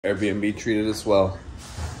Airbnb treated us well.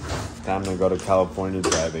 Time to go to California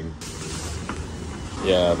driving.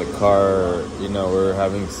 Yeah, the car, you know, we're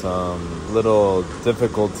having some little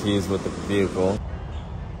difficulties with the vehicle.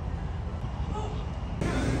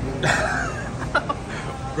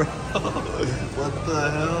 Bro, what the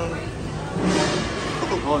hell?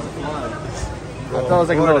 Oh, it's flying. I thought it was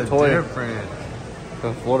like a little toy. Different.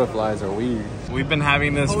 The Florida flies are weird. We've been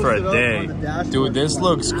having this for a day. Dude, this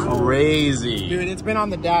looks crazy. Dude, it's been on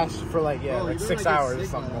the dash for like, yeah, like 6 hours or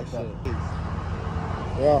something like that.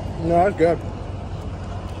 Yeah, no, that's good.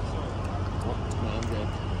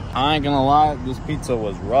 I ain't gonna lie, this pizza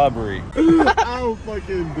was robbery. I'm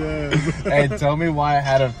fucking dead. Hey, tell me why I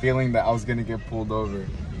had a feeling that I was gonna get pulled over.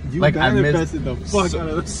 Like, I missed the fuck out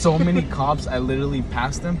of this. So many cops, I literally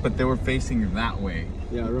passed them, but they were facing that way.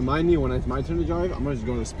 Yeah, remind me when it's my turn to drive, I'm gonna just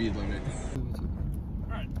go the speed limit.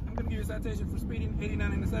 Alright, I'm gonna give you a citation for speeding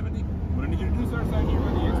 89 into 70. What I need you to do, sir, sign here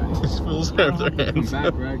on the exit. These fools have their hands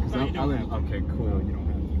Back, right? Because No, you don't have to. Okay, cool. You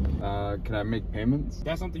don't have to. Can I make payments?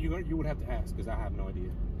 That's something you would have to ask, because I have no idea.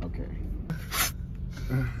 Okay.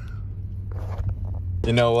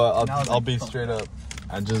 You know what? I'll be straight up.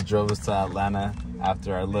 I just drove us to Atlanta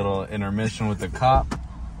after our little intermission with the cop.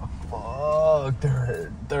 Fuck,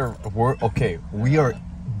 okay. We are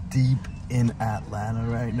deep in Atlanta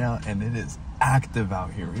right now, and it is active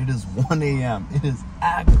out here. It is 1 a.m. It is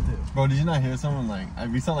active. Bro, did you not hear someone like,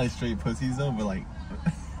 we sound like straight pussies though, but like,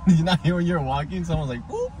 did you not hear when you were walking? Someone's like,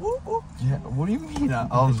 whoop, whoop, whoop. Yeah, what do you mean? I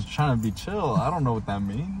was trying to be chill. I don't know what that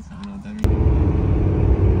means. I don't know what that means.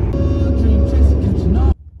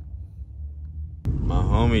 My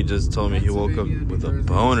homie just told me he woke up with a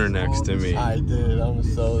boner next to me. I did. I'm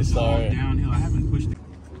so sorry. Downhill, I haven't pushed it.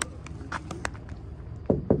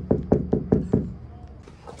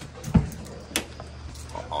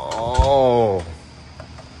 Oh.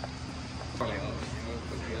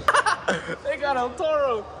 They got El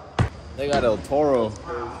Toro. They got El Toro.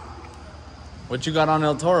 What you got on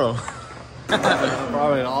El Toro?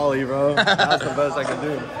 Probably an ollie, bro. That's the best I can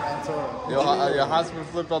do. Your hospital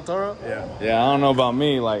flipped El Toro? Yeah. Yeah, I don't know about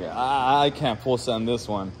me. Like, I can't full send this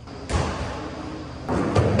one.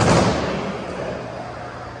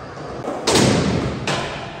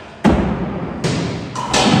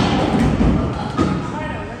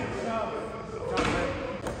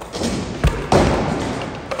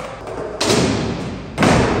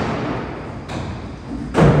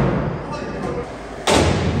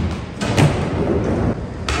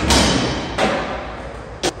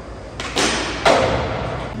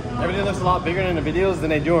 Everything looks a lot bigger in the videos than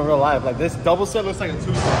they do in real life. Like this double set looks like a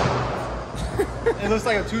two-stair. It looks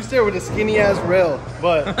like a two-stair with a skinny ass rail,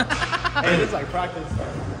 but hey, it's like practice.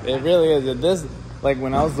 It really is. This, like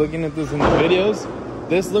when I was looking at this in the videos,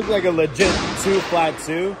 this looked like a legit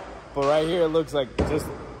 2-flat-2, but right here it looks like just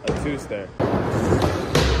a 2-stair.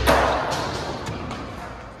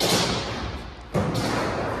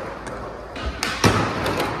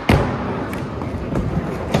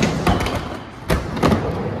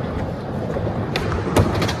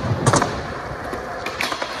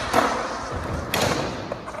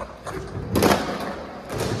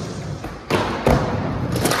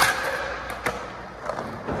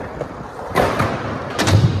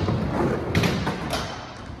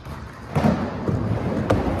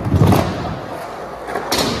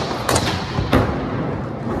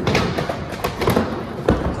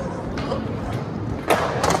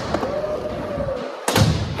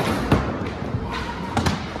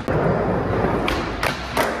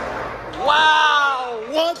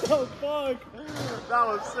 What the fuck? That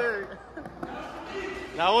was sick.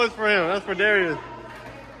 That was for him. That's for Darius.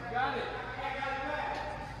 Got it.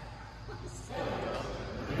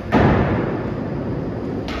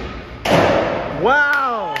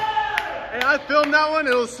 Wow. Hey, I filmed that one.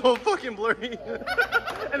 It was so fucking blurry.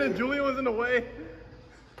 And then Julian was in the way.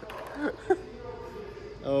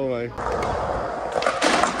 Oh my.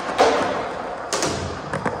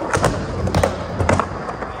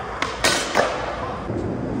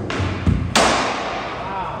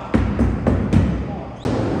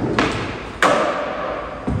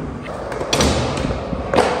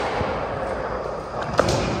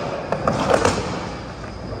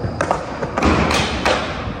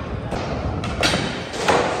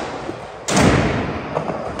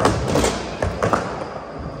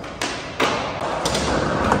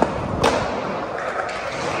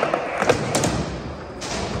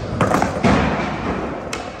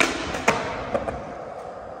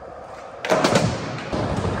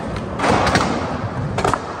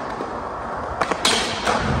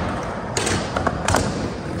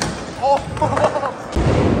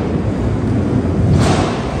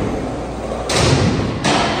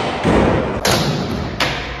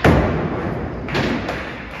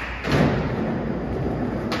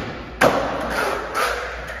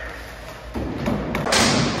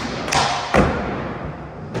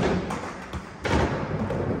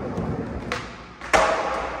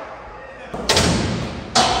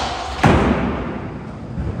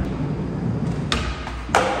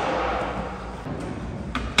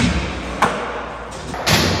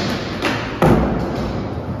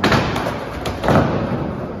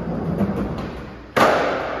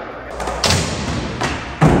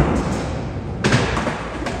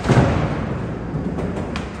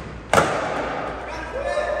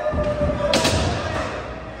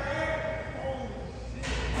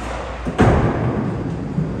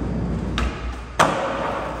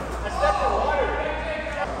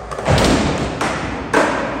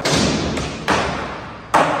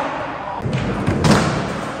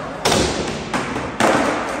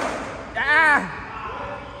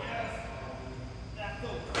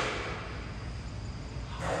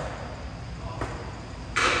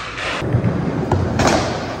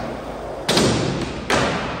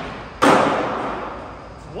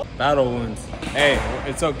 Battle wounds. Hey,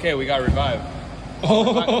 it's okay. We got revived. Oh.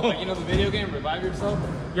 Like, you know the video game, Revive Yourself?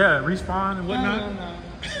 Yeah, respawn and whatnot.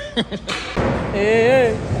 No.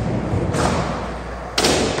 Hey.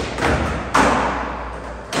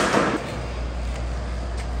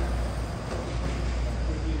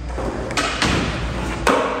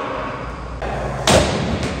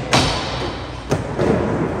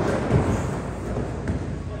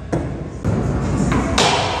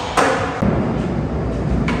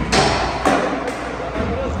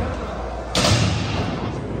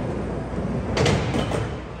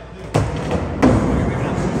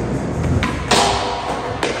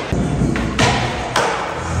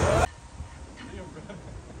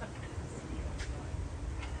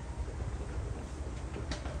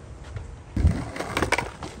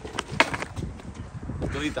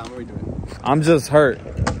 What are we doing? I'm just hurt.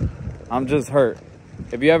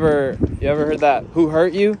 Have you ever heard that? Who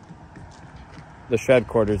hurt you? The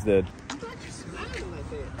Shredquarters did.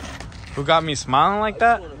 Who got me smiling like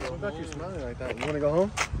that? Who got you smiling like that? You want to go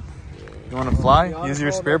home? You want to fly? Use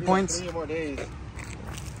your spirit points? 3 more days.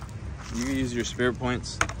 You can use your spirit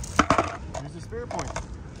points. Use the spirit points.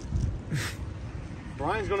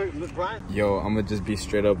 Brian's gonna. Brian. Yo, I'm gonna just be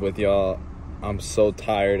straight up with y'all. I'm so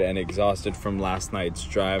tired and exhausted from last night's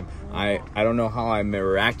drive. I don't know how I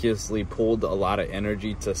miraculously pulled a lot of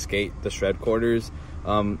energy to skate the Shredquarters.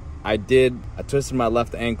 I twisted my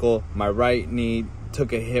left ankle, my right knee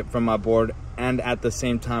took a hit from my board, and at the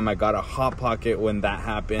same time I got a hot pocket when that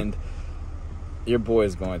happened. Your boy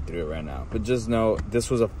is going through it right now, but just know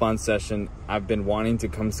this was a fun session. I've been wanting to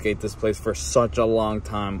come skate this place for such a long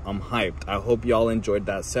time. I'm hyped. I hope y'all enjoyed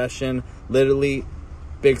that session. Literally,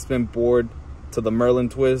 big spin board to the Merlin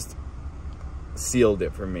twist sealed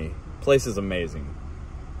it for me. Place is amazing.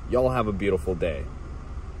 Y'all have a beautiful day.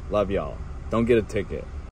 Love y'all. Don't get a ticket.